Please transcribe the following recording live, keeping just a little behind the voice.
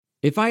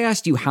If I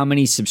asked you how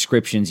many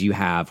subscriptions you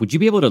have, would you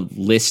be able to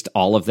list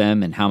all of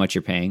them and how much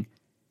you're paying?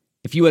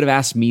 If you would have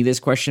asked me this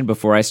question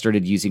before I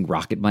started using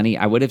Rocket Money,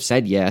 I would have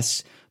said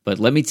yes, but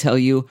let me tell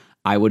you,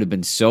 I would have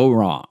been so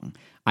wrong.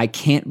 I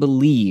can't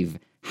believe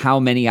how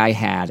many I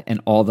had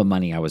and all the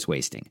money I was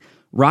wasting.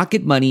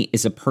 Rocket Money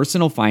is a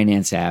personal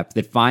finance app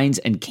that finds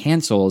and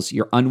cancels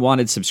your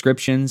unwanted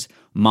subscriptions,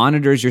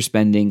 monitors your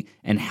spending,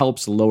 and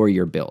helps lower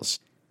your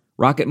bills.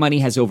 Rocket Money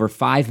has over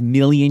 5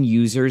 million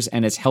users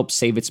and has helped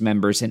save its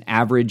members an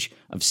average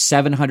of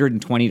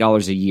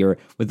 $720 a year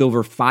with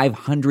over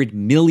 500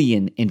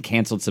 million in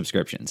canceled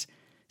subscriptions.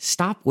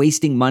 Stop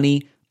wasting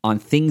money on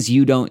things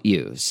you don't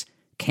use.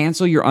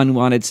 Cancel your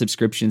unwanted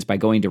subscriptions by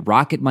going to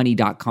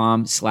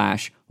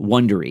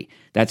rocketmoney.com/Wondery.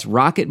 That's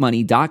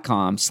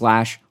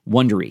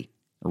rocketmoney.com/Wondery.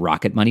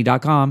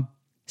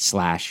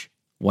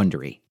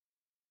 rocketmoney.com/Wondery.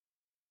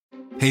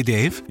 Hey,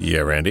 Dave. Yeah,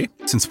 Randy?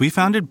 Since we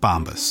founded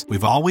Bombas,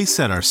 we've always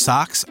said our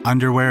socks,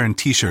 underwear, and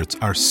T-shirts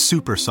are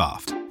super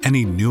soft.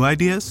 Any new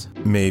ideas?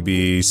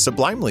 Maybe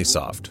sublimely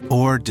soft.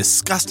 Or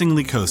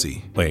disgustingly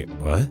cozy. Wait,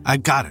 what? I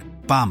got it.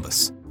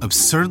 Bombas.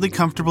 Absurdly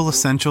comfortable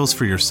essentials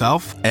for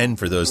yourself and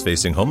for those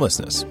facing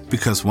homelessness.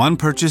 Because one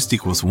purchased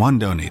equals one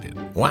donated.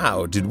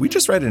 Wow, did we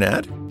just write an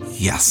ad?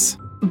 Yes.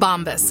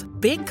 Bombas.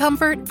 Big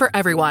comfort for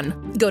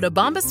everyone. Go to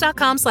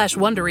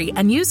bombas.com/Wondery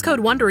and use code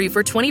WONDERY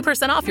for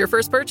 20% off your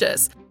first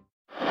purchase.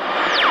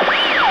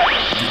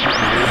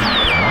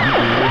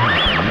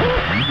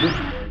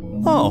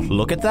 Oh,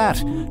 look at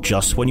that.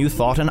 Just when you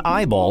thought an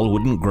eyeball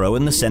wouldn't grow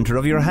in the center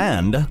of your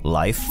hand,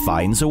 life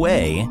finds a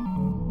way.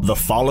 The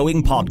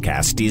following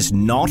podcast is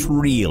not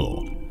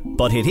real,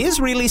 but it is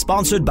really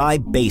sponsored by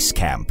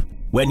Basecamp.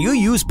 When you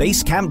use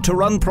Basecamp to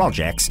run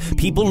projects,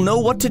 people know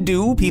what to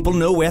do, people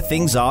know where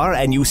things are,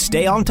 and you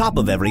stay on top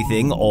of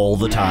everything all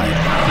the time.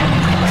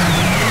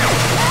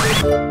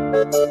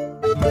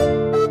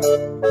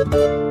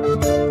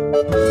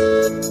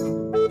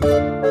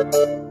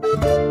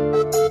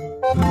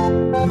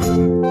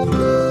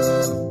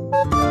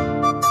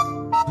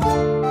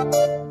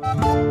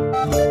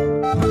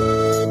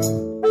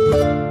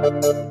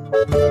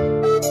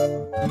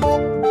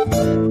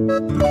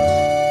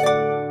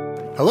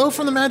 Hello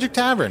from the Magic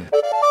Tavern,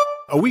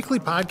 a weekly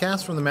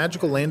podcast from the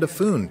magical land of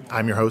Foon.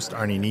 I'm your host,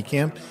 Arnie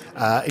Niekamp.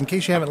 In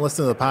case you haven't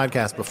listened to the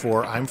podcast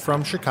before, I'm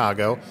from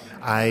Chicago.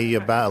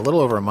 About a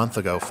little over a month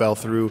ago, fell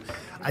through,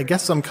 I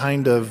guess, some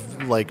kind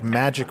of like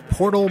magic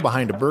portal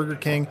behind a Burger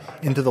King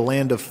into the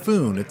land of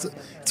Foon. It's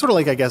sort of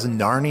like, I guess,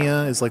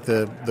 Narnia is like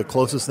the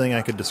closest thing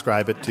I could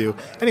describe it to.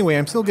 Anyway,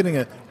 I'm still getting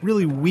a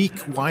really weak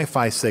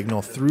Wi-Fi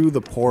signal through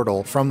the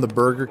portal from the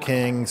Burger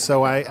King,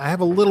 so I have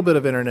a little bit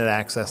of internet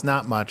access,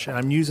 not much, and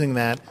I'm using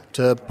that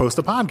to post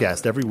a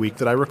podcast every week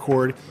that I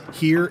record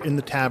here in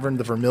the tavern,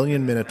 the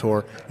Vermilion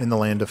Minotaur, in the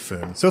land of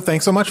Foon. So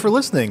thanks so much for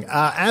listening.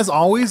 As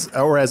always,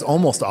 or as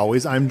almost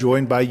always, I'm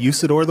joined by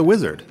Usidore the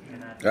Wizard.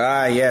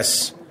 Ah,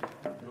 yes.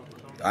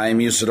 I am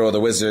Usidore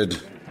the Wizard,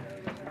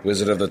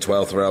 wizard of the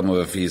 12th realm of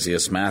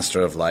Ephesius,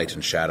 master of light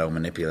and shadow,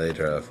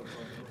 manipulator of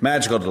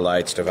magical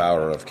delights,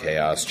 devourer of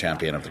chaos,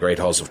 champion of the great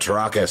halls of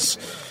Tarakas.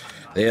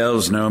 The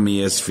elves know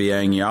me as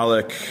Fiang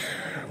Yalik.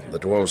 The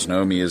dwarves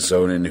know me as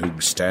Zonin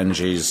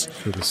Hoogstanges.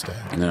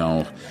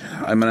 No,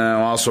 I'm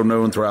also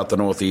known throughout the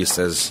Northeast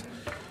as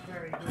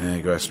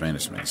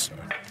Grasmanus.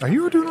 Are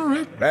you doing all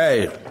right?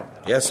 Hey,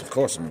 yes, of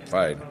course, I'm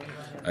fine.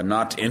 I'm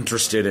not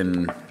interested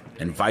in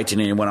inviting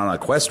anyone on a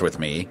quest with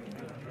me.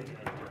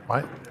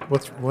 Why?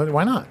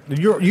 Why not?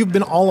 You've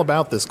been all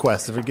about this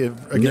quest.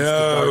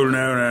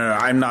 No.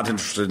 I'm not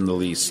interested in the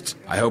least.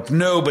 I hope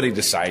nobody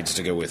decides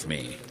to go with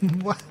me.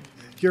 What?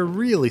 You're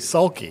really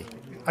sulky.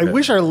 I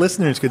wish our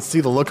listeners could see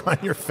the look on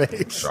your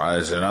face.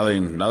 There's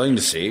nothing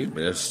to see.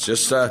 It's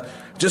just a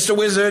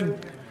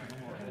wizard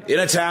in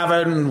a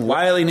tavern,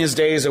 whiling his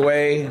days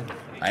away.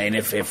 I mean,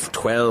 if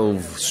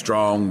 12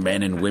 strong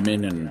men and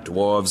women and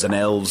dwarves and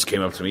elves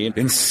came up to me and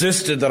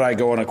insisted that I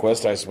go on a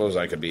quest, I suppose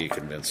I could be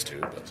convinced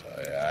to. But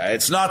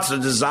it's not a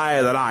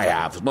desire that I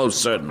have,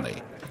 most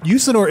certainly.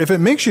 Usidore, if it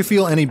makes you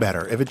feel any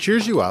better, if it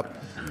cheers you up,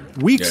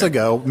 weeks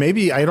ago,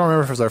 maybe, I don't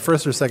remember if it was our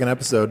first or second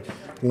episode,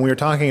 when we were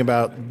talking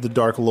about the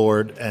Dark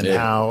Lord and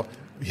how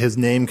his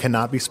name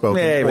cannot be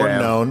spoken or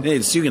known.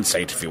 You can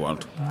say it if you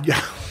want.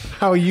 Yeah,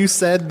 how you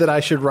said that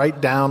I should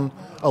write down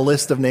a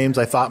list of names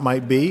I thought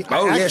might be.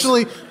 I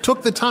actually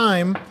took the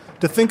time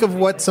to think of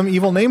what some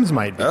evil names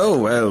might be. Oh,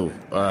 well.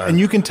 And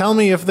you can tell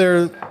me if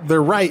they're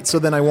right, so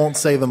then I won't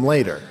say them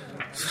later.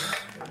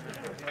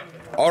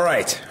 All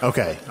right.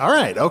 Okay. All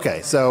right.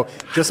 Okay. So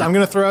I'm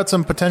going to throw out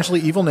some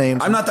potentially evil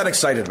names. I'm not that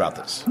excited about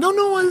this.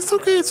 No, it's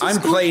okay. I'm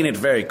playing it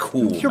very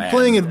cool, You're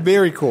playing it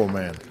very cool,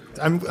 man.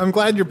 I'm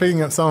glad you're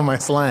picking up some of my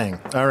slang.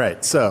 All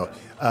right. So,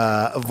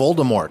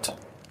 Voldemort.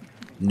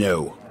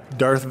 No.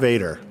 Darth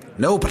Vader.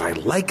 No, but I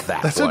like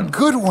that That's one. a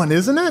good one,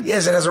 isn't it?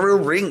 Yes, it has a real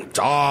ring.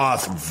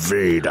 Darth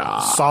Vader.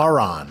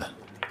 Sauron.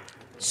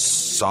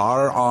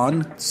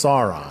 Sauron?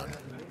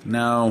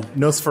 No.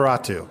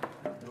 Nosferatu.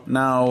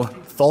 No.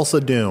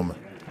 Thulsa Doom.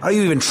 Are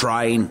you even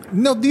trying?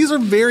 No, these are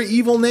very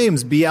evil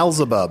names.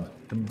 Beelzebub.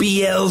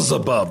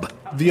 Beelzebub.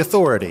 The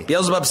Authority.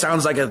 Beelzebub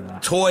sounds like a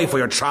toy for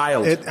your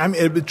child.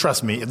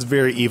 Trust me, it's a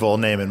very evil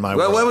name in my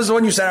world. What was the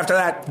one you said after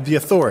that? The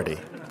Authority.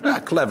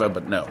 Clever,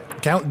 but no.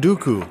 Count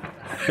Dooku.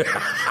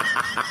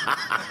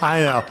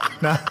 I know.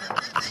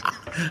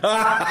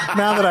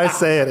 Now that I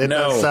say it,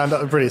 does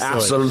sound pretty silly.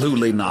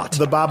 Absolutely not.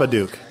 The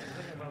Babadook.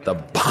 The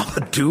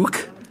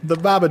Babadook? The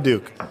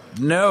Babadook.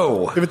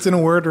 No. If it's in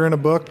a word or in a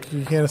book,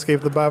 you can't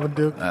escape the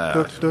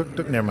Babadook.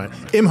 Dook. Never mind.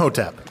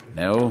 Imhotep.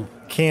 No.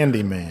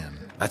 Candyman.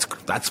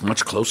 That's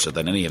much closer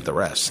than any of the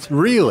rest.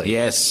 Really?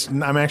 Yes.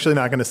 I'm actually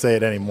not going to say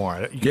it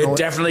anymore. You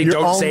definitely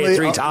don't say it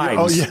 3 times.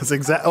 Oh, yes,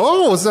 exactly.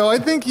 Oh, so I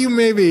think you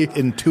may be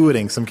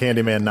intuiting some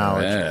Candyman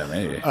knowledge. Yeah,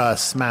 maybe.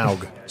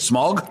 Smaug.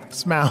 Smog?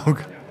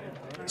 Smaug.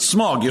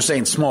 Smog, you're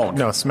saying Smog.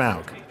 No,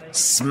 Smaug.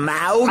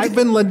 Smaug? I've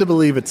been led to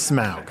believe it's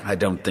Smaug. I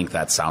don't think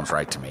that sounds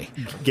right to me.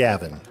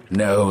 Gavin.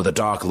 No, the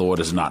Dark Lord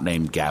is not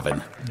named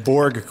Gavin.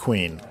 Borg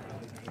Queen.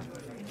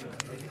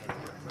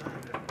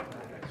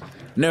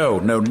 No,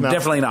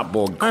 definitely not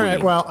Borg Queen. All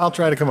right, well, I'll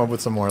try to come up with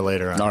some more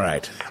later on. All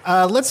right.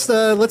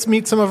 Let's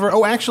meet some of our...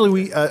 Oh, actually,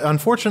 we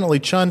unfortunately,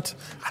 Chunt...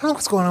 I don't know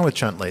what's going on with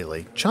Chunt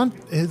lately. Chunt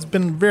has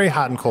been very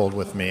hot and cold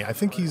with me. I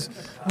think I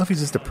don't know if he's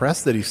just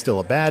depressed that he's still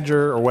a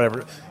badger or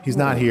whatever. He's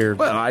not here.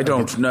 Well, I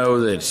don't know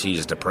that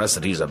he's depressed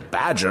that he's a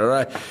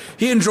badger.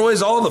 He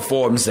enjoys all the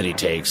forms that he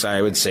takes.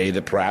 I would say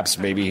that perhaps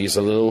maybe he's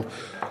a little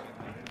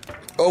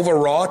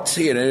overwrought.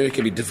 It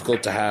can be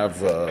difficult to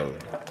have a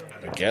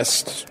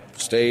guest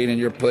staying in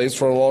your place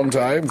for a long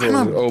time,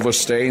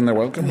 overstaying their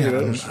welcome.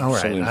 Yeah, all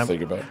right. Something to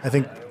think about. I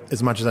think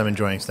as much as I'm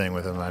enjoying staying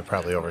with him, I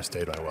probably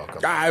overstayed my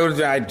welcome.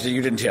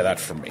 You didn't hear that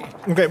from me.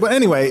 Okay, but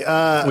anyway.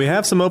 We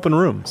have some open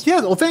rooms. Yeah,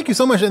 well, thank you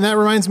so much. And that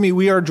reminds me,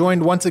 we are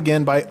joined once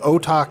again by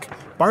Otok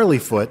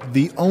Barleyfoot,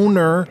 the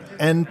owner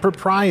and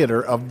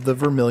proprietor of the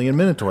Vermilion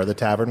Minotaur, the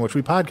tavern which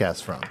we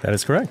podcast from. That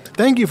is correct.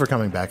 Thank you for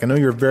coming back. I know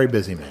you're a very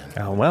busy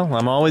man. Well,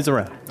 I'm always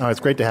around. Oh, it's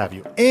great to have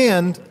you.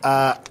 And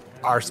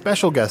our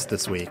special guest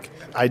this week,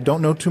 I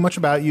don't know too much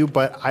about you,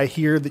 but I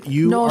hear that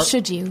you Nor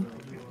should you.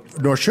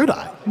 Nor should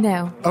I.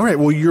 No. All right,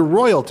 well, your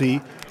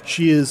royalty,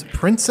 she is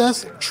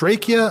Princess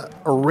Trachea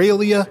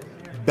Aurelia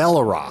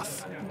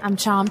Belleroth. I'm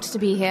charmed to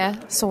be here,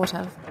 sort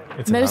of.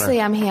 It's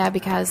Mostly I'm here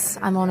because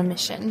I'm on a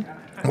mission.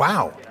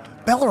 Wow.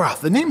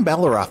 Belleroth. The name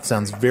Belleroth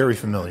sounds very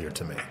familiar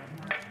to me.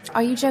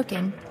 Are you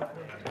joking?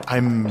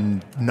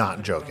 I'm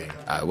not joking.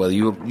 Well,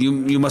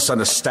 you must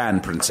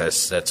understand,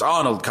 Princess, that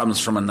Arnold comes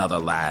from another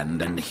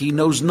land, and he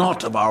knows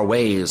not of our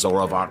ways or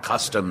of our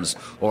customs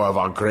or of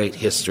our great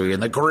history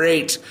and the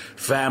great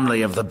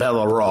family of the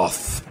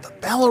Belleroth.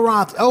 The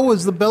Belleroth. Oh,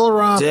 is the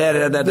Belleroth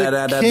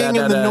the king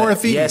in the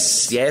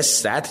Northeast?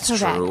 Yes, that's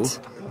true.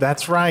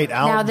 That's right.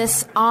 Now,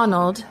 this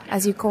Arnold,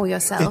 as you call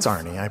yourself. It's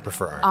Arnie. I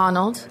prefer Arnie.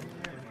 Arnold,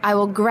 I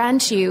will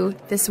grant you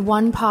this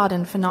one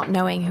pardon for not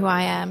knowing who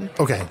I am.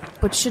 Okay.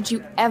 But should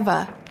you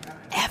ever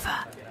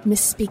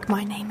misspeak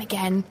my name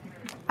again,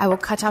 I will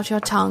cut out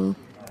your tongue,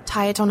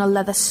 tie it on a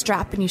leather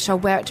strap, and you shall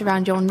wear it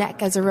around your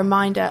neck as a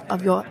reminder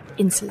of your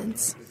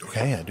insolence.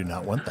 Okay, I do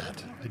not want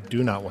that. I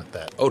do not want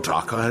that.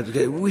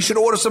 Otok, we should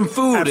order some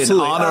food in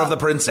honor of the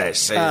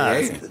princess.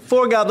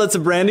 4 goblets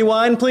of brandy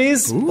wine,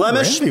 please. Ooh,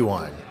 Blemish. brandy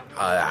wine.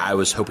 I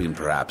was hoping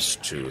perhaps,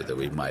 too, that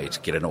we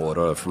might get an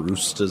order of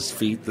rooster's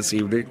feet this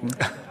evening.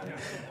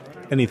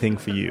 Anything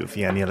for you,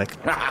 Fianulik.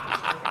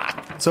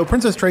 So,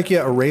 Princess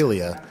Trachea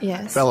Aurelia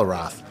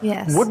Belleroth.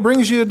 Yes. What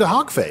brings you to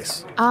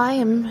Hogface? I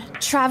am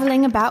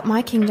traveling about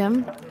my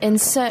kingdom in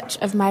search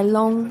of my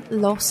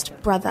long-lost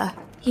brother.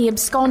 He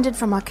absconded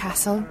from our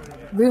castle.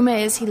 Rumor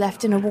is he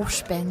left in a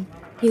wash bin.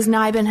 He's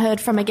nigh been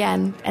heard from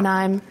again, and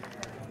I'm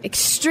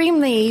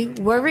extremely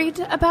worried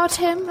about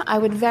him. I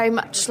would very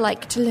much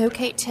like to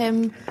locate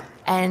him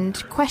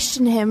and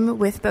question him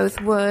with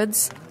both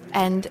words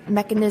and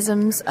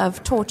mechanisms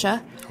of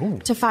torture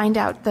to find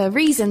out the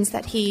reasons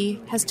that he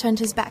has turned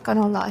his back on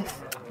our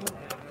life.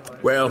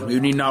 Well, you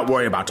need not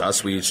worry about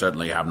us. We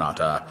certainly have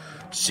not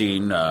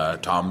seen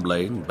Tom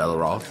Blaine,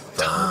 Belleroth.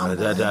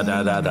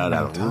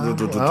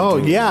 Oh,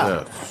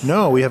 yeah.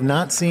 No, we have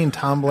not seen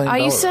Tom Blaine Are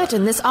you Belleroth.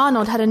 certain this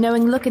Arnold had a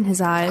knowing look in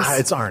his eyes?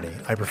 It's Arnie.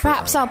 I prefer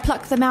Perhaps Arnie. I'll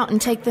pluck them out and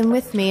take them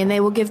with me, and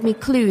they will give me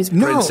clues.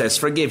 No. Princess,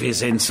 forgive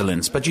his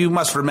insolence, but you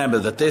must remember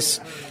that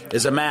this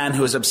is a man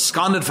who has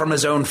absconded from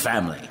his own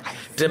family,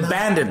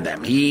 abandoned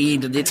them. He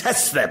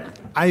detests them.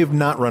 I have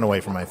not run away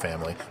from my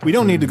family. We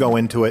don't need to go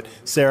into it.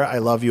 Sarah, I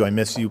love you. I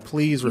miss you.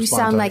 Please You respond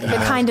sound to like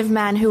the kind of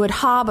man who would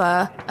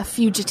harbor a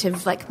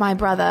fugitive like my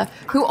brother,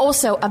 who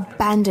also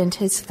abandoned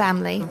his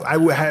family.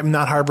 I'm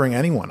not harboring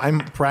anyone. I'm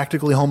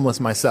practically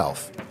homeless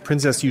myself.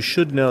 Princess, you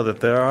should know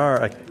that there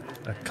are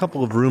a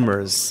couple of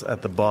rumors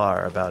at the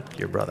bar about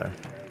your brother.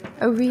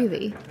 Oh,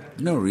 really?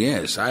 No,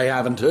 yes, I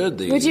haven't heard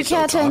these. Would you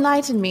care to Otok.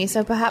 enlighten me,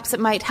 so perhaps it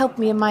might help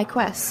me in my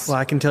quest? Well,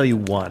 I can tell you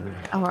one.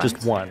 All right.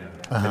 Just one.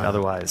 I mean,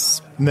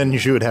 otherwise... And then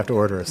you would have to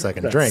order a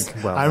second drink.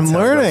 well, I'm that's how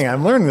it learning.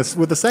 I'm learning this.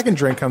 With the second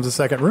drink comes a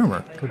second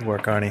rumor. Good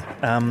work, Arnie.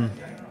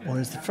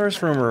 Whereas the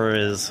first rumor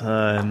is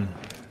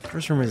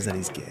that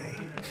he's gay.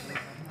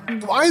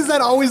 Why is that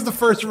always the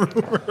first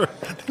rumor?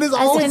 That is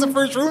always the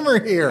first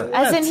rumor here.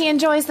 As in he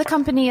enjoys the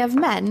company of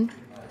men?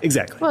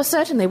 Exactly. Well,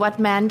 certainly, what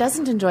man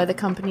doesn't enjoy the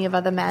company of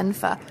other men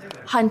for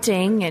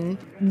hunting and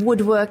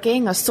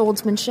woodworking or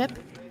swordsmanship?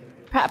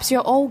 Perhaps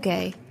you're all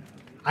gay.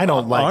 I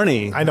don't like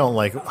Arnie. I don't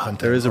like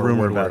hunting. There is a or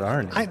rumor woodwork.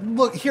 about Arnie.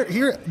 Look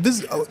here.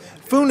 This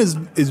Foon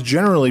is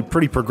generally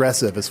pretty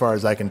progressive, as far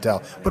as I can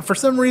tell. But for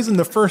some reason,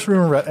 the first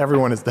rumor about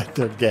everyone is that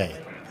they're gay.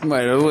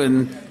 Well,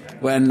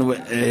 when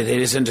it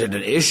isn't an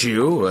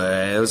issue,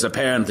 it was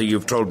apparently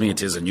you've told me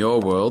it is in your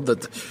world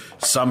that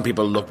some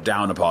people look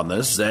down upon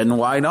this. Then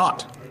why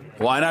not?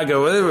 Why not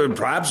go with it?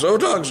 Perhaps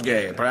Otog's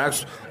gay.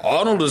 Perhaps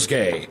Arnold is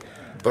gay.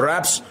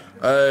 Perhaps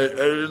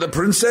the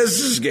princess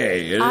is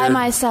gay. I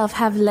myself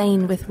have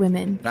lain with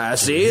women.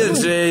 See,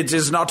 it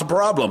is not a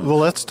problem. Well,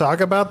 let's talk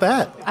about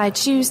that. I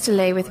choose to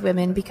lay with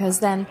women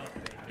because then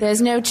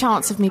there's no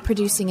chance of me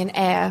producing an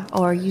heir,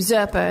 or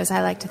usurper, as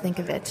I like to think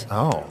of it.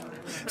 Oh.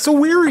 So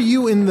where are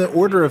you in the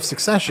order of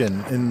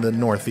succession in the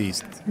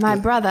Northeast? My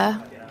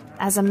brother,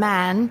 as a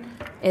man,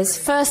 is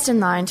first in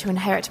line to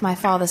inherit my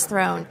father's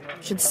throne.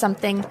 Should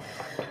something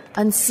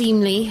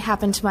unseemly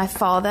happen to my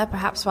father,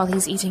 perhaps while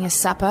he's eating his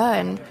supper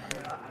and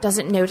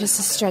doesn't notice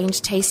a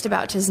strange taste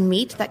about his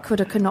meat that could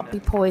or could not be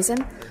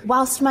poison,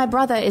 whilst my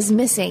brother is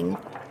missing,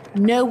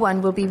 no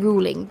one will be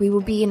ruling. We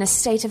will be in a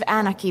state of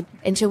anarchy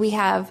until we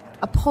have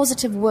a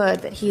positive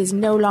word that he is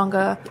no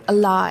longer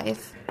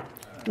alive.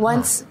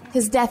 Once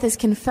his death is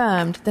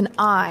confirmed, then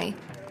I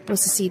will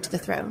succeed to the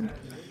throne.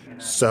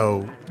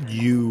 So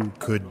you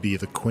could be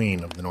the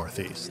queen of the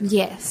Northeast?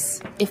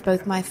 Yes, if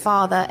both my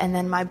father and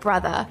then my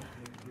brother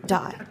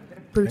die.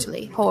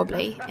 Brutally,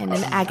 horribly, in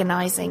an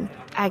agonizing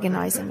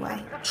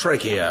way.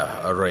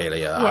 Trachea,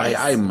 Aurelia, Yes.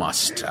 I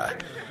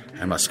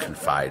must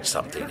confide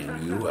something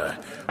in you.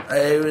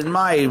 In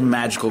my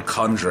magical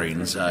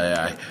conjurings,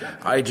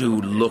 I do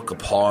look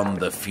upon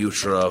the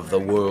future of the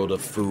world of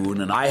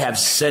Foon, and I have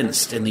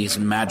sensed in these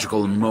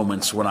magical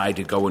moments when I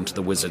did go into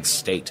the wizard's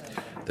state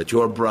that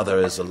your brother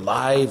is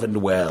alive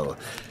and well,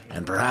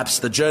 and perhaps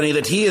the journey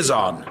that he is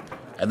on,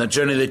 and the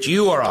journey that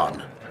you are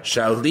on,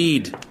 shall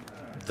lead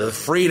the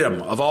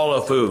freedom of all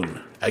of Foon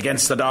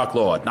against the Dark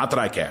Lord. Not that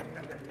I care.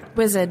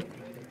 Wizard,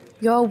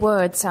 your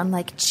words sound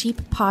like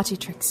cheap party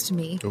tricks to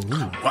me.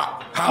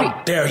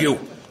 How dare you?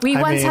 We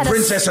once had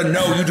Princess,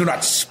 no, you do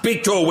not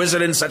speak to a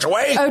wizard in such a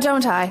way. Oh,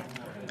 don't I?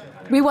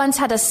 We once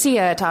had a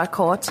seer at our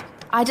court.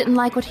 I didn't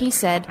like what he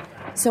said,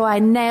 so I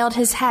nailed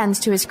his hands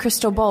to his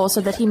crystal ball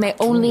so that he may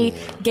only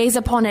gaze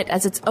upon it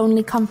as its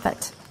only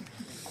comfort.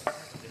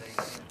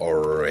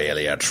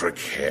 Aurelia,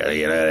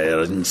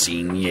 Trachea,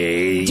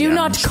 Insigne. Do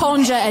not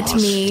conjure at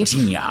me.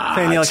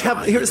 Danielle,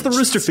 here's the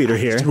rooster feeder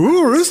here.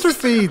 Ooh, rooster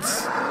feet!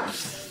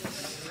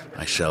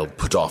 I shall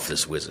put off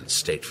this wizard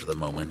state for the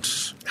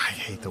moment. I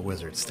hate the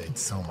wizard state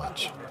so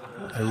much.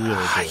 I really do.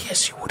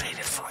 Yes, you would hate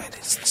it for it.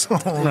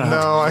 Oh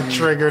no, I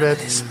triggered it.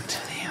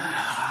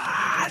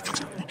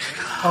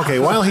 Okay,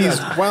 while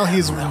he's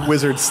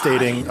wizard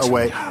stating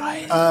away,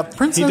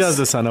 Princess. He does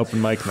this on open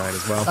mic night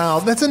as well.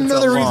 Oh, that's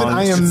another reason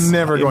I am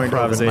never going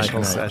to open mic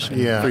improvisational night. session.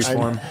 Yeah,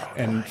 Freeform.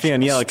 And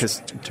Danielle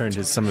has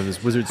turned some of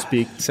his wizard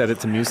speak, set it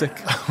to music.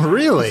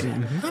 Really?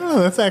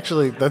 Oh,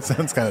 that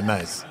sounds kind of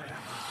nice.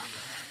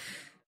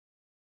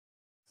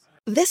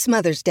 This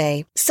Mother's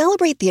Day,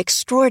 celebrate the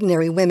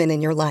extraordinary women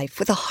in your life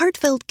with a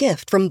heartfelt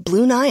gift from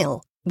Blue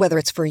Nile. Whether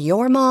it's for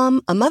your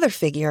mom, a mother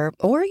figure,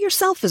 or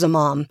yourself as a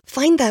mom,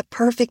 find that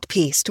perfect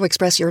piece to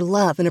express your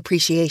love and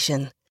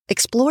appreciation.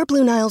 Explore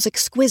Blue Nile's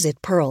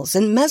exquisite pearls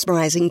and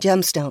mesmerizing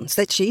gemstones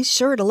that she's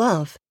sure to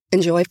love.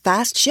 Enjoy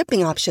fast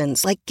shipping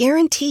options like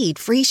guaranteed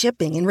free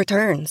shipping and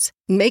returns.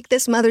 Make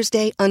this Mother's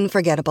Day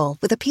unforgettable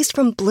with a piece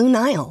from Blue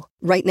Nile.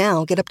 Right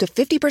now, get up to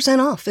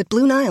 50% off at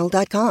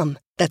BlueNile.com.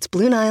 That's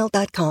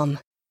BlueNile.com.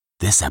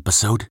 This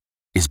episode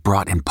is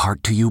brought in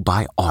part to you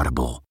by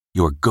Audible,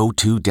 your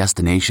go-to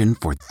destination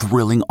for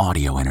thrilling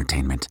audio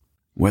entertainment.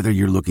 Whether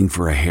you're looking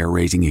for a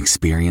hair-raising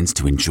experience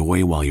to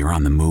enjoy while you're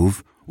on the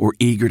move, or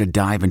eager to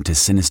dive into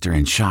sinister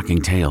and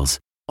shocking tales,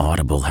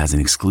 Audible has an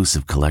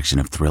exclusive collection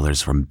of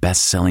thrillers from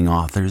best-selling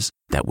authors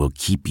that will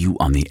keep you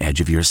on the edge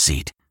of your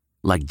seat.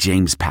 Like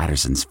James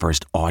Patterson's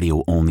first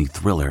audio-only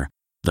thriller,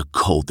 The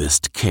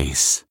Coldest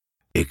Case.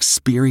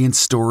 Experience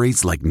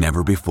stories like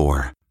never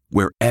before,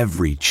 where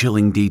every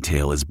chilling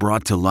detail is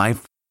brought to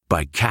life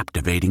by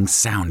captivating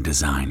sound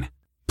design.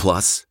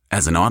 Plus,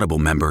 as an Audible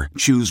member,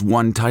 choose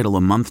one title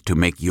a month to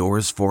make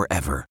yours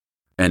forever.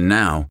 And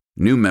now,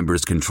 new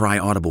members can try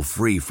Audible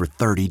free for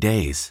 30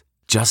 days.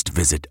 Just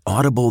visit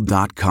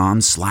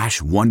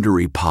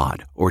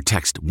audible.com/WonderyPod or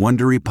text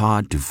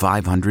WonderyPod to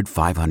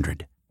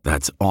 500-500.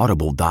 That's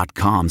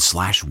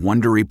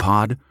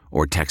audible.com/WonderyPod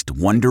or text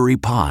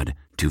WonderyPod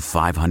to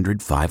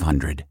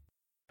 500-500.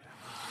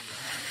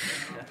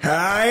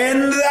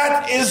 And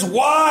that is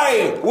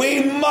why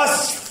we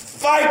must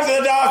fight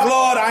the Dark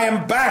Lord. I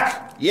am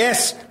back.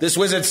 Yes, this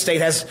wizard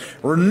state has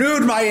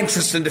renewed my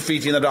interest in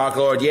defeating the Dark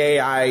Lord. Yea,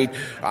 I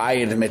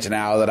admit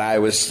now that I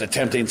was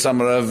attempting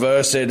some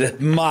reversed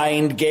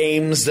mind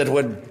games that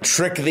would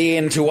trick thee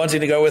into wanting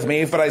to go with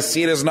me, but I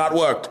see it has not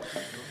worked.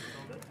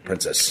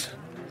 Princess,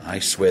 I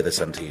swear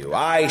this unto you.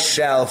 I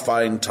shall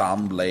find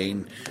Tom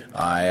Blaine.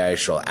 I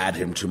shall add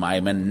him to my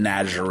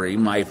menagerie,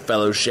 my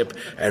fellowship,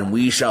 and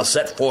we shall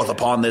set forth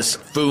upon this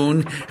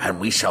Foon, and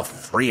we shall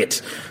free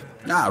it.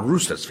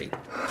 Rooster's feet.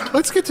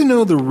 Let's get to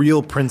know the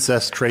real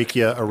Princess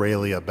Trachea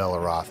Aurelia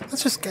Belleroth.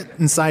 Let's just get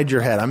inside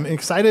your head. I'm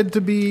excited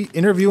to be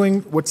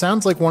interviewing what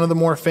sounds like one of the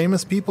more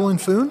famous people in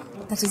Foon.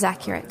 That is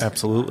accurate.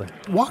 Absolutely.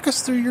 Walk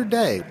us through your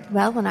day.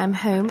 Well, when I'm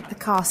home at the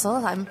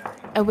castle, I'm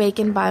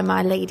awakened by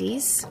my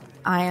ladies.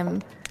 I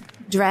am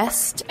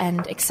dressed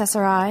and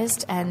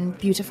accessorized and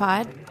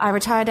beautified. I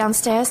retire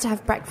downstairs to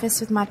have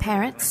breakfast with my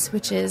parents,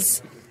 which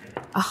is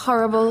a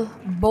horrible,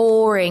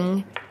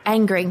 boring,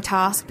 angering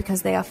task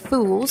because they are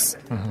fools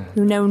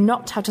who know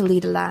not how to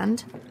lead a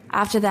land.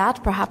 After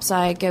that, perhaps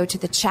I go to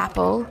the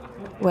chapel,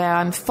 where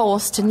I'm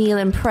forced to kneel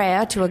in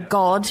prayer to a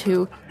god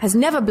who has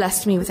never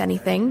blessed me with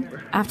anything.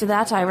 After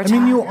that, I retire. I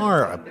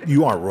mean,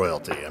 you are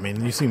royalty. I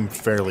mean, you seem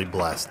fairly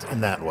blessed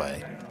in that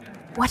way.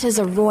 What is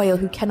a royal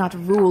who cannot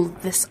rule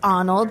this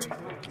Arnold?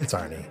 It's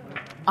Arnie.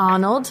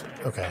 Arnold?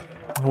 Okay.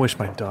 I wish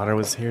my daughter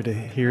was here to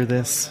hear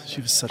this.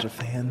 She was such a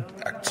fan.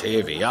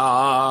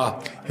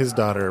 Octavia! His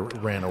daughter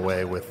ran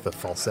away with the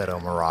falsetto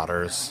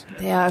marauders.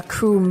 They are a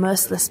cruel,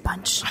 merciless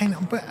bunch. I know,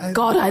 but...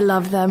 God, I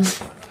love them.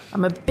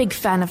 I'm a big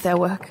fan of their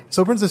work.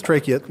 So, Princess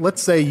Trachea,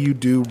 let's say you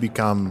do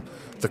become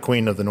the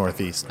Queen of the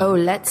Northeast. Oh,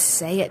 let's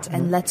say it,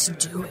 and let's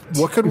do it.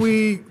 What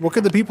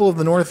could the people of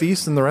the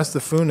Northeast and the rest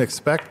of Foon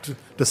expect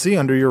to see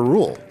under your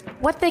rule?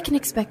 What they can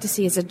expect to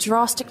see is a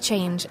drastic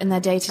change in their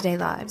day-to-day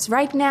lives.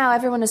 Right now,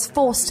 everyone is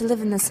forced to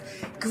live in this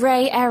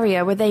grey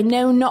area where they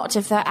know not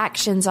if their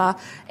actions are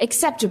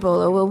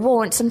acceptable or will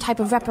warrant some type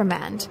of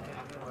reprimand.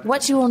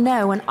 What you will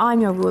know when I'm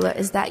your ruler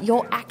is that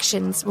your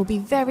actions will be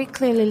very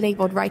clearly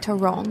labelled right or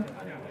wrong.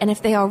 And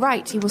if they are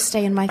right, you will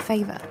stay in my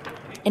favour.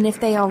 And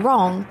if they are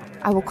wrong,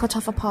 I will cut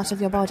off a part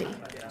of your body.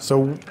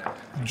 So,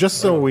 just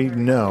so we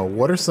know,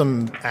 what are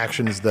some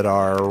actions that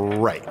are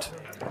right?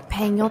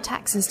 Paying your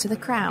taxes to the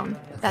crown.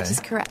 That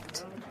is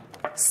correct.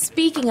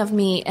 Speaking of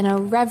me in a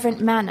reverent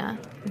manner.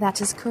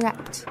 That is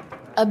correct.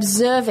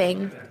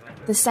 Observing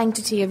the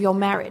sanctity of your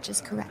marriage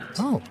is correct.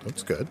 Oh,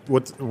 that's good.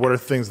 What are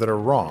things that are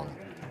wrong?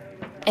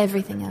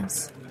 Everything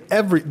else.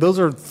 Those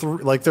are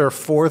there are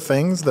 4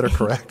 things that are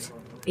correct?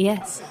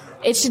 Yes.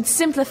 It should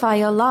simplify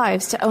your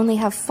lives to only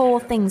have 4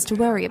 things to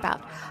worry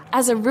about.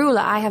 As a ruler,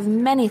 I have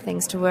many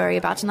things to worry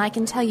about, and I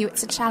can tell you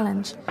it's a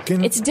challenge.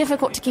 It's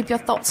difficult to keep your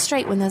thoughts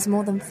straight when there's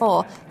more than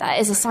 4. That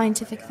is a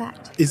scientific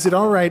fact. Is it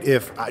all right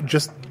if,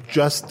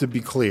 just to be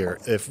clear,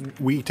 if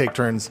we take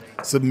turns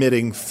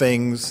submitting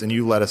things and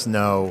you let us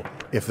know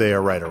if they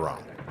are right or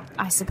wrong?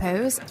 I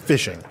suppose.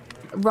 Fishing.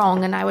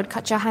 Wrong, and I would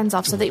cut your hands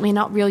off so that you may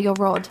not reel your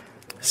rod.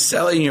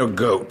 Selling your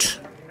goat.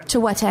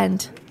 To what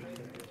end?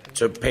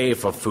 To pay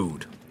for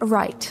food.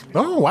 Right.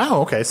 Oh,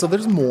 wow, okay, so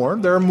there's more.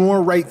 There are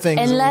more right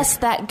things. Unless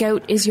that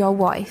goat is your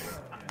wife.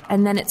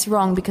 And then it's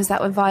wrong because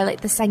that would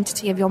violate the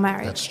sanctity of your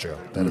marriage. That's true.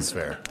 That is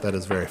fair. That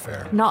is very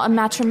fair. Not a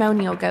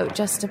matrimonial goat,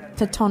 just a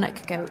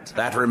platonic goat.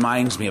 That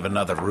reminds me of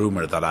another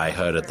rumor that I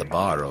heard at the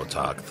bar,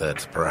 Otak,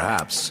 that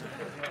perhaps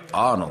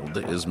Arnold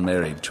is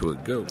married to a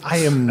goat. I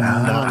am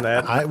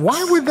not.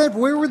 Where would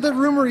that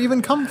rumor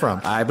even come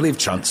from? I believe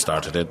Chunt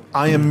started it.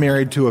 I am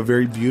married to a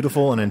very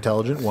beautiful and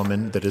intelligent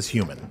woman that is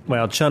human.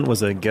 Well, Chunt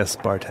was a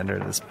guest bartender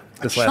this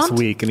last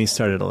week, and he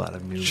started a lot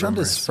of new Chunt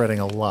rumors. is spreading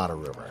a lot of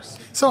rumors.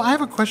 So I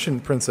have a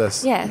question,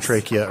 Princess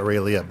Trachea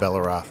Aurelia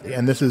Belleroth,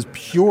 and this is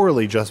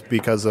purely just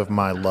because of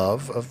my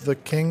love of the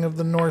King of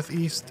the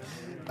Northeast,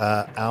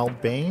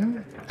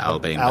 Albane?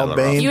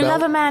 Albane. You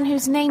love a man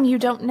whose name you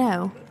don't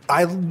know.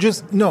 I'm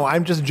just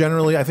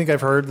generally, I think I've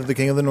heard that the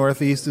King of the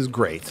Northeast is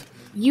great.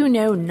 You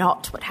know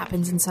not what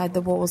happens inside the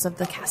walls of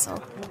the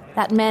castle.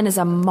 That man is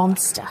a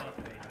monster.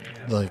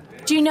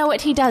 Do you know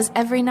what he does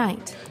every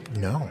night?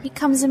 No. He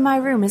comes in my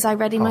room as I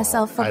ready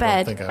myself for bed.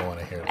 I don't think I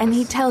want to hear this. And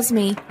he tells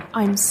me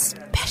I'm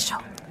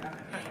special.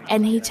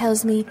 And he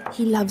tells me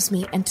he loves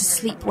me and to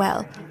sleep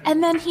well.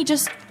 And then he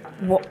just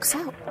walks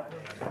out.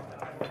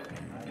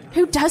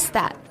 Who does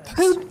that?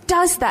 Who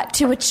does that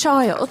to a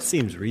child?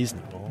 Seems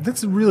reasonable.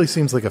 This really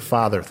seems like a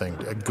father thing,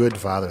 a good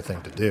father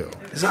thing to do.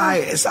 As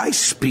I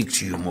speak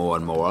to you more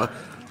and more,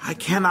 I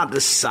cannot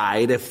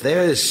decide if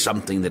there is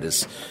something that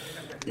is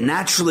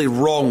naturally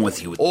wrong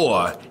with you,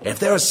 or if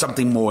there is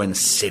something more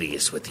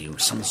insidious with you,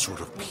 some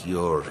sort of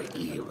pure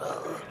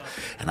evil.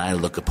 And I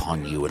look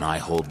upon you, and I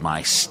hold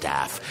my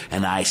staff,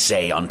 and I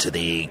say unto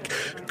thee,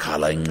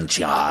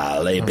 Yanyalik,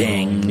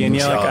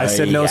 I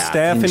said no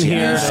staff in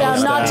here. You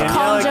shall not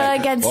conjure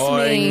against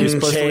me. You're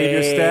supposed to leave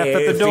your staff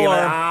at the door.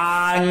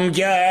 I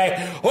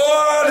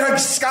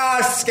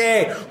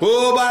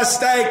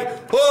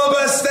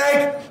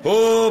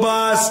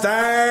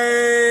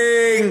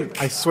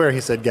swear he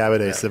said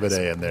Gabade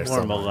Sibade in there More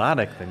somewhere.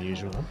 melodic than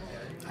usual.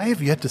 I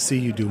have yet to see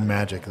you do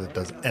magic that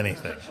does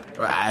anything.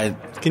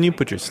 Can you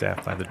put your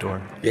staff by the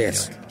door?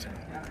 Yes.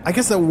 I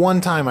guess at one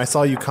time I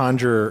saw you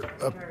conjure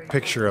a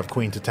picture of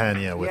Queen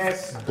Titania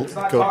with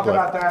goat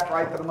blood. that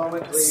right for the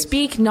moment, please.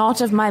 Speak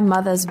not of my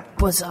mother's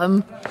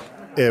bosom.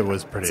 It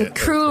was pretty. It's a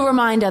cruel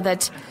reminder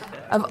that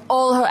Of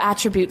all her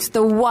attributes,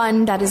 the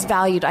one that is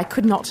valued I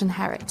could not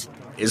inherit.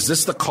 Is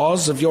this the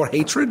cause of your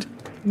hatred?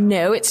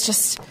 No, it's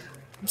just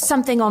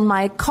something on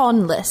my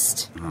con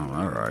list. Oh,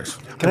 all right.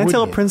 Can I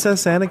tell a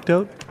princess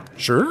anecdote?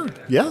 Sure,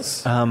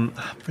 yes.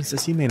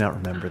 Princess, you may not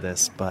remember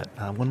this, but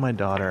when my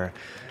daughter,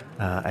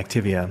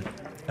 Activia,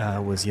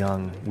 was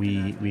young,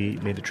 we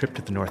made a trip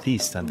to the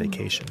Northeast on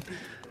vacation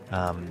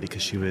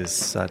because she was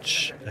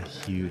such a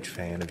huge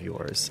fan of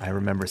yours. I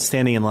remember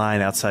standing in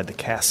line outside the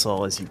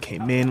castle as you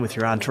came in with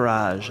your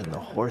entourage and the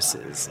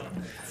horses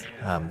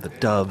and the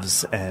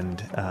doves,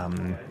 and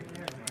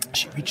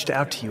she reached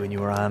out to you and you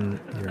were on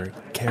your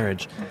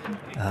carriage,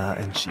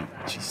 and she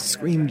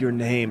screamed your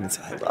name and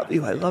said,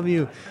 I love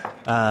you.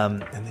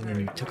 And then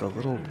you took a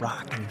little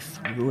rock and you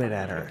threw it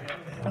at her.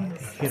 And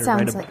it hit her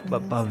right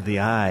above the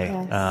eye.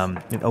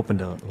 Yes. It opened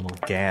a little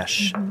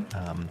gash. And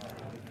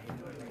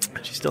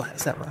she still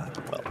has that rock.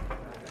 Well,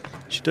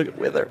 she took it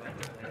with her.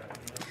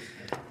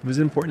 It was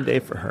an important day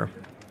for her.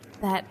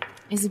 That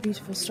is a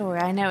beautiful story.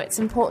 I know it's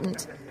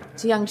important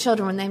to young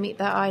children when they meet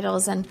their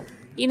idols. And,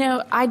 you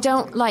know, I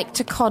don't like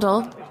to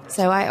coddle,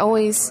 so I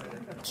always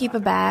keep a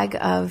bag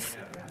of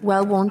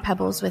well-worn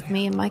pebbles with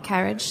me in my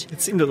carriage.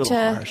 It seemed a little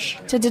harsh.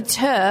 To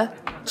deter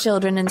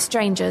children and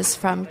strangers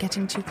from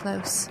getting too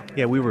close.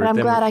 Yeah, we were. But I'm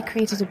glad I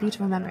created a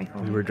beautiful memory for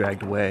her. We were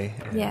dragged away.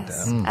 And,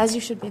 yes, as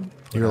you should be.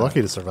 You were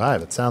lucky to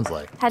survive, it sounds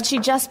like. Had she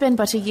just been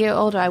but a year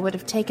older, I would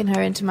have taken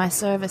her into my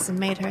service and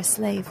made her a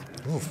slave.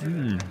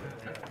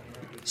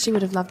 She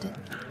would have loved it.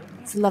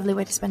 It's a lovely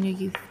way to spend your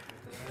youth.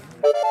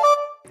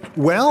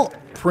 Well,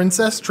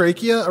 Princess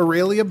Trachea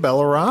Aurelia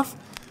Belleroth,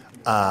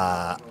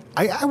 I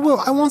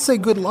won't say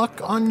good luck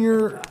on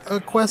your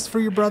quest for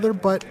your brother,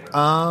 but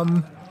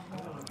go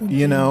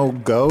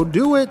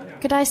do it.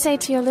 Could I say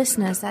to your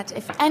listeners that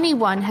if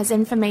anyone has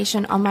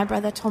information on my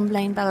brother Tom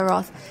Blaine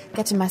Belleroth,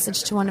 get a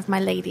message to one of my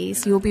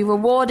ladies. You will be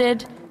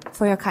rewarded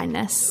for your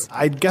kindness.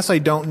 I guess I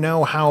don't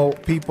know how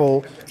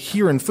people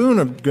here in Foon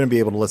are going to be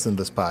able to listen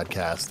to this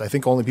podcast. I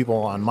think only people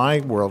on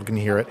my world can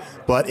hear it.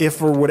 But if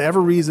for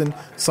whatever reason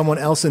someone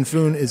else in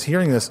Foon is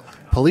hearing this,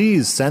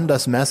 please send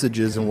us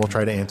messages and we'll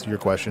try to answer your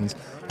questions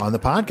on the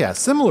podcast.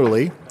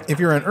 Similarly, if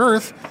you're on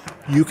Earth,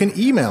 you can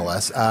email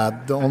us.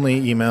 The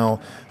only email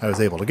I was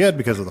able to get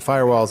because of the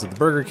firewalls at the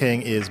Burger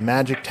King is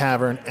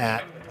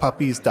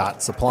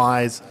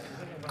magictavern@puppies.supplies.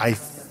 I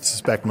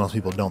suspect most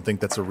people don't think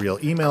that's a real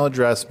email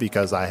address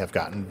because I have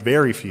gotten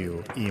very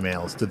few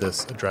emails to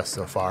this address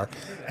so far,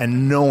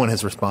 and no one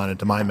has responded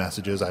to my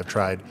messages. I've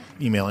tried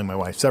emailing my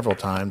wife several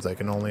times. I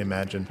can only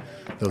imagine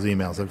those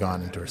emails have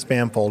gone into her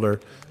spam folder.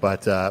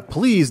 But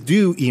please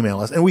do email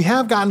us. And we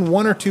have gotten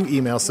one or two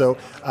emails. So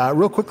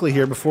real quickly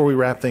here, before we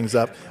wrap things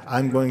up,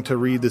 I'm going to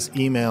read this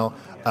email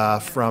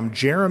from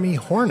Jeremy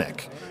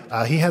Hornick.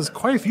 He has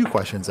quite a few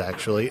questions,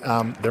 actually.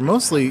 They're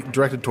mostly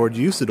directed toward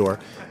Usador.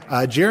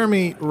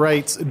 Jeremy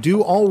writes,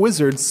 do all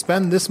wizards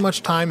spend this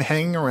much time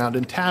hanging around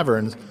in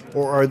taverns,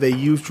 or are they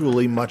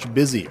usually much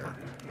busier?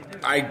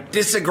 I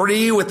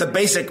disagree with the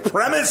basic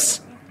premise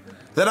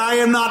that I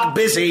am not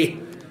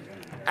busy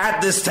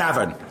at this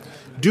tavern.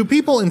 Do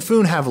people in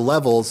Foon have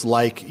levels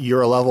like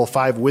you're a level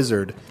 5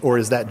 wizard, or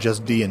is that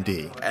just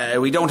D&D?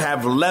 We don't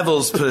have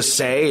levels per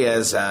se,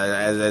 as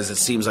it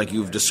seems like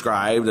you've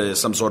described,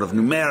 some sort of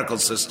numerical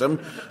system.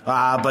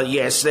 But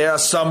yes, there are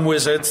some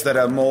wizards that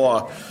are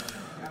more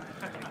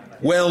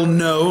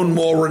well-known,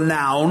 more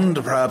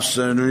renowned, perhaps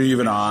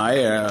even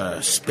I.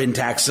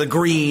 Spintax the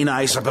Green,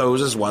 I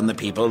suppose, is one that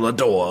people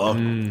adore.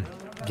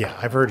 Yeah,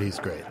 I've heard he's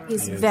great.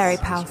 He's very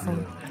powerful.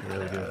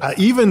 Really good.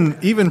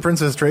 Even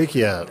Princess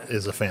Trachea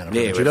is a fan of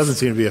him. She doesn't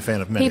seem to be a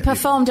fan of many He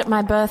performed at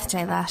my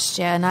birthday last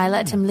year, and I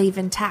let him leave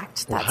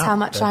intact. That's how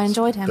much I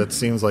enjoyed him. That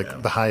seems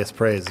like the highest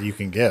praise you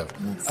can give.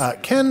 Yes.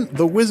 Can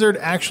the wizard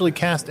actually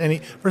cast any...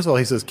 First of all,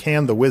 he says,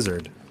 can the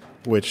wizard...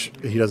 which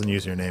he doesn't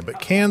use your name,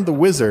 but can the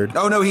wizard...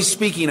 Oh, no, he's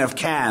speaking of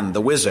Can,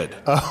 the wizard.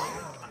 Oh.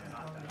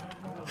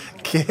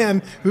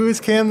 Who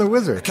is Can the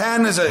wizard?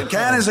 Can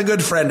is a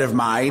good friend of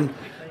mine.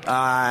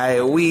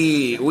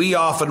 We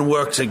often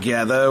work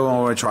together when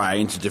we're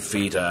trying to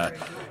defeat an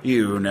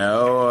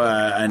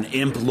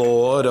imp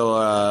lord or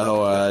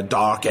a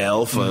dark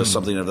elf or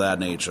something of that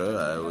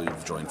nature.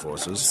 We've joined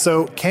forces.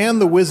 So can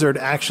the wizard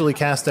actually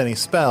cast any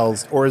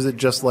spells, or is it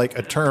just like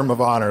a term of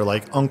honor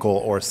like uncle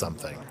or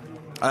something?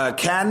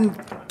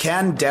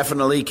 Can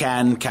definitely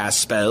cast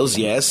spells,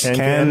 yes.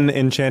 Can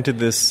enchanted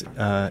this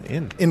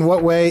inn. In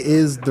what way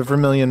is the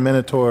Vermilion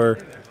Minotaur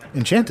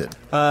enchanted?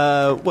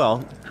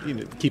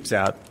 It keeps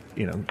out,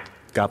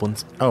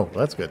 goblins. Oh,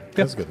 that's good.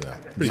 That's good to know.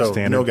 Pretty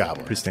standard. No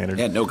goblins. Pretty standard.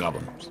 Yeah, no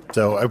goblins.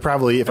 So I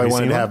probably, if I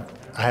wanted to have...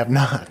 I have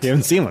not. You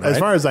haven't seen one, right? As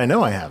far as I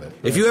know, I haven't.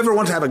 If you ever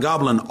want to have a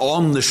goblin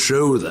on the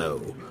show,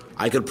 though,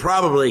 I could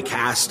probably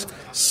cast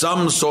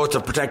some sort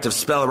of protective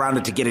spell around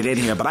it to get it in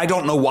here, but I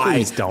don't know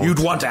why you'd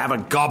want to have a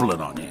goblin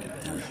on here.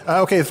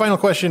 Okay, the final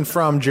question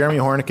from Jeremy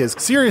Hornick is,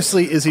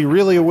 seriously, is he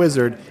really a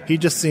wizard? He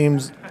just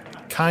seems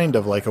kind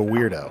of like a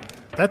weirdo.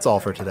 That's all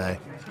for today.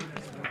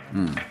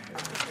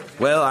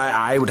 Well,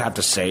 I would have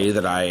to say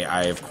that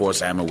I of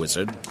course, am a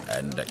wizard,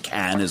 and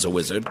Can is a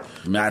wizard.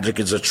 Magic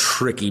is a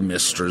tricky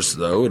mistress,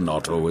 though, and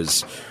not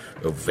always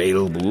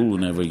available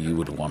whenever you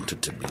would want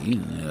it to be.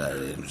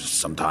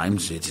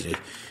 Sometimes it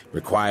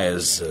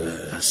requires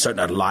a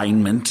certain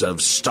alignment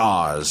of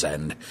stars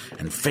and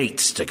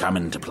fates to come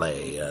into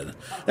play.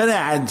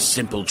 And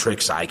simple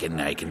tricks, I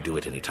can do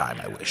it anytime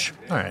I wish.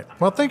 All right.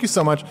 Well, thank you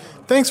so much.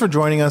 Thanks for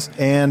joining us.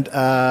 And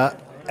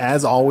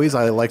as always,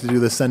 I like to do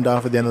this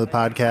send-off at the end of the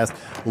podcast.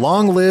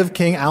 Long live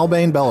King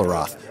Albane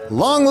Belleroth.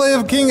 Long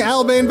live King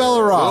Albane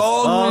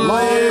Belleroth. Long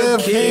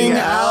live King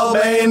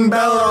Albane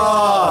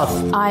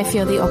Belleroth. I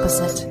feel the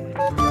opposite.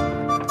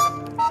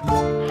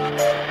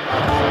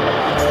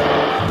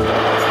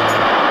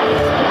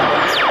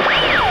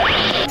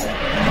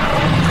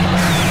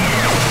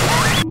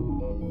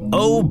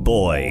 Oh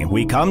boy,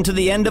 we come to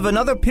the end of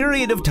another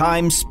period of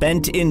time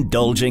spent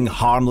indulging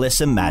harmless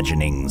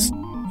imaginings.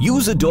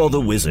 Usador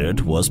the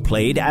Wizard was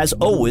played as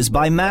always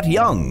by Matt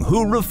Young,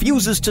 who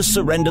refuses to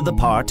surrender the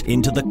part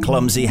into the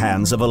clumsy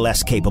hands of a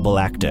less capable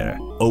actor.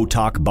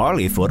 Otak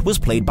Barleyfoot was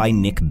played by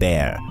Nick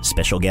Bear.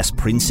 Special guest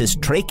Princess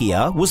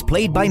Trachea was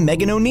played by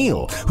Megan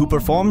O'Neill, who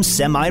performs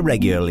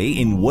semi-regularly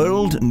in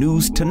World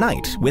News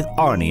Tonight with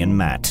Arnie and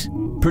Matt.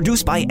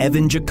 Produced by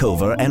Evan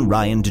Jacover and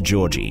Ryan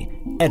DeGiorgi.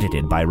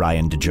 Edited by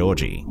Ryan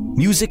DeGiorgi.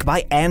 Music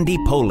by Andy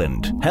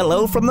Poland.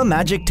 Hello from the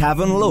Magic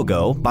Tavern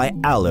logo by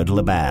Allard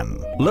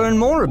Laban. Learn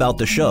more about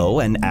the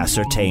show and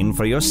ascertain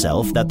for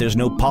yourself that there's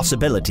no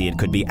possibility it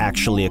could be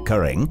actually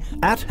occurring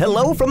at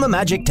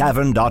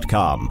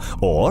hellofromthemagictavern.com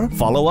or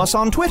follow us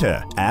on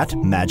Twitter at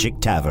Magic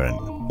Tavern.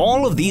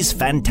 All of these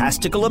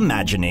fantastical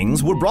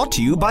imaginings were brought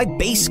to you by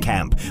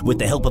Basecamp with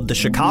the help of the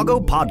Chicago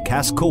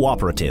Podcast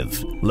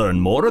Cooperative. Learn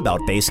more about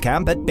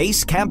Basecamp at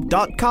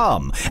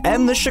basecamp.com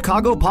and the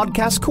Chicago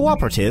Podcast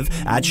Cooperative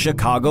at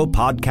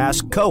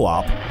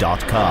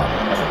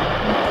chicagopodcastcoop.com.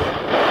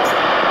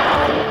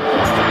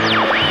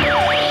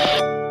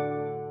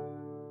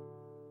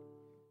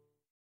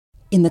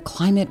 In the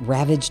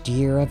climate-ravaged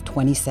year of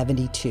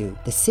 2072,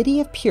 the city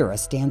of Pura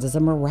stands as a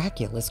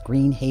miraculous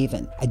green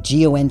haven, a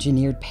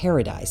geoengineered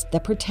paradise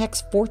that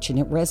protects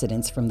fortunate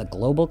residents from the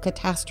global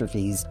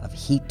catastrophes of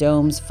heat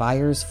domes,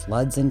 fires,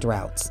 floods, and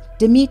droughts.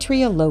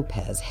 Demetria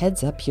Lopez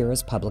heads up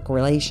Pura's public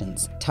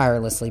relations,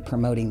 tirelessly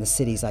promoting the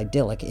city's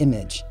idyllic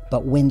image.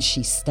 But when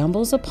she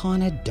stumbles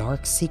upon a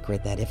dark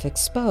secret that, if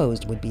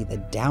exposed, would be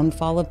the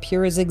downfall of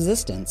Pura's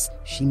existence,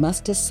 she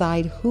must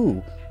decide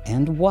who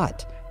and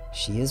what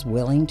she is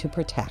willing to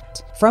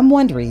protect. From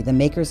Wondery, the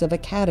makers of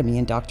Academy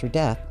and Dr.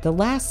 Death, The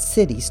Last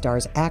City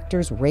stars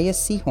actors Reyes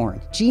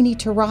Sehorn, Jeannie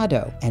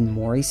Torrado, and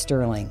Maury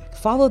Sterling.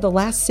 Follow The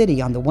Last City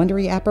on the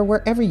Wondery app or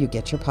wherever you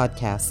get your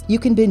podcasts. You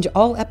can binge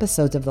all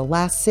episodes of The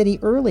Last City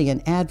early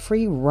and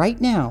ad-free right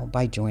now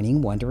by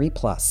joining Wondery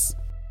Plus.